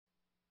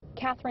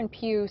Catherine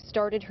Pugh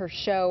started her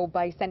show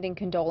by sending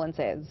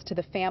condolences to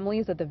the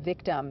families of the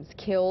victims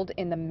killed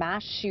in the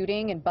mass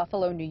shooting in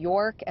Buffalo, New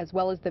York, as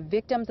well as the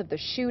victims of the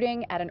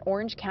shooting at an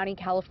Orange County,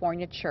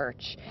 California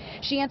church.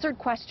 She answered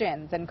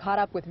questions and caught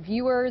up with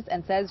viewers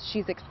and says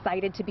she's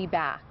excited to be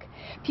back.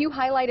 Pugh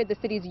highlighted the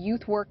city's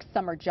Youth Works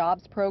Summer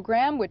Jobs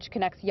program, which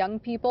connects young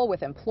people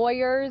with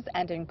employers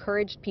and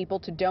encouraged people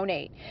to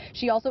donate.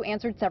 She also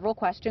answered several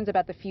questions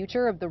about the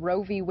future of the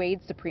Roe v. Wade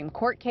Supreme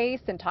Court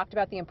case and talked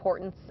about the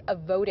importance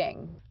of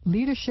voting.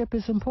 Leadership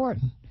is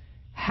important.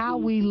 How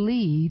we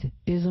lead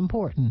is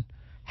important.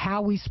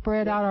 How we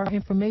spread out our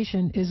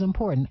information is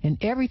important. And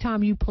every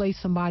time you place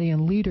somebody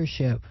in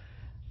leadership,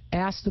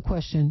 ask the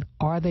question,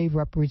 are they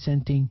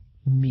representing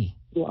me?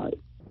 Right.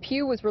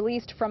 Pugh was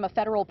released from a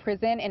federal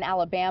prison in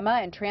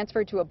Alabama and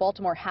transferred to a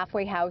Baltimore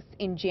halfway house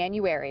in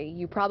January.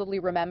 You probably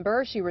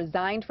remember she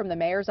resigned from the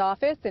mayor's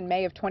office in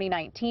May of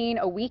 2019,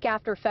 a week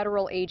after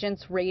federal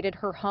agents raided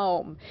her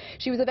home.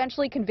 She was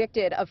eventually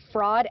convicted of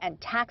fraud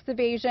and tax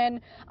evasion.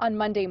 On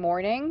Monday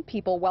morning,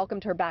 people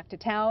welcomed her back to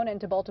town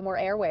and to Baltimore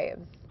airwaves.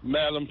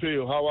 Madam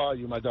Pugh, how are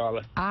you, my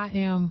darling? I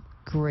am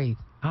great.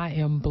 I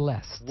am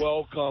blessed.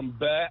 Welcome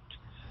back.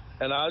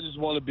 And I just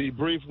want to be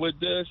brief with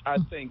this. I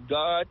thank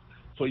God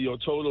for your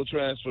total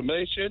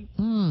transformation.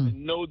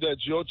 And know that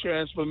your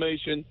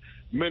transformation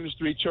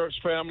ministry, church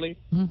family,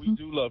 we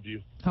do love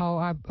you. Oh,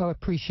 I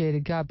appreciate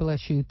it. God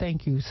bless you.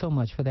 Thank you so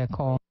much for that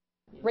call.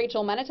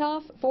 Rachel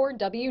Menitoff for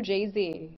WJZ.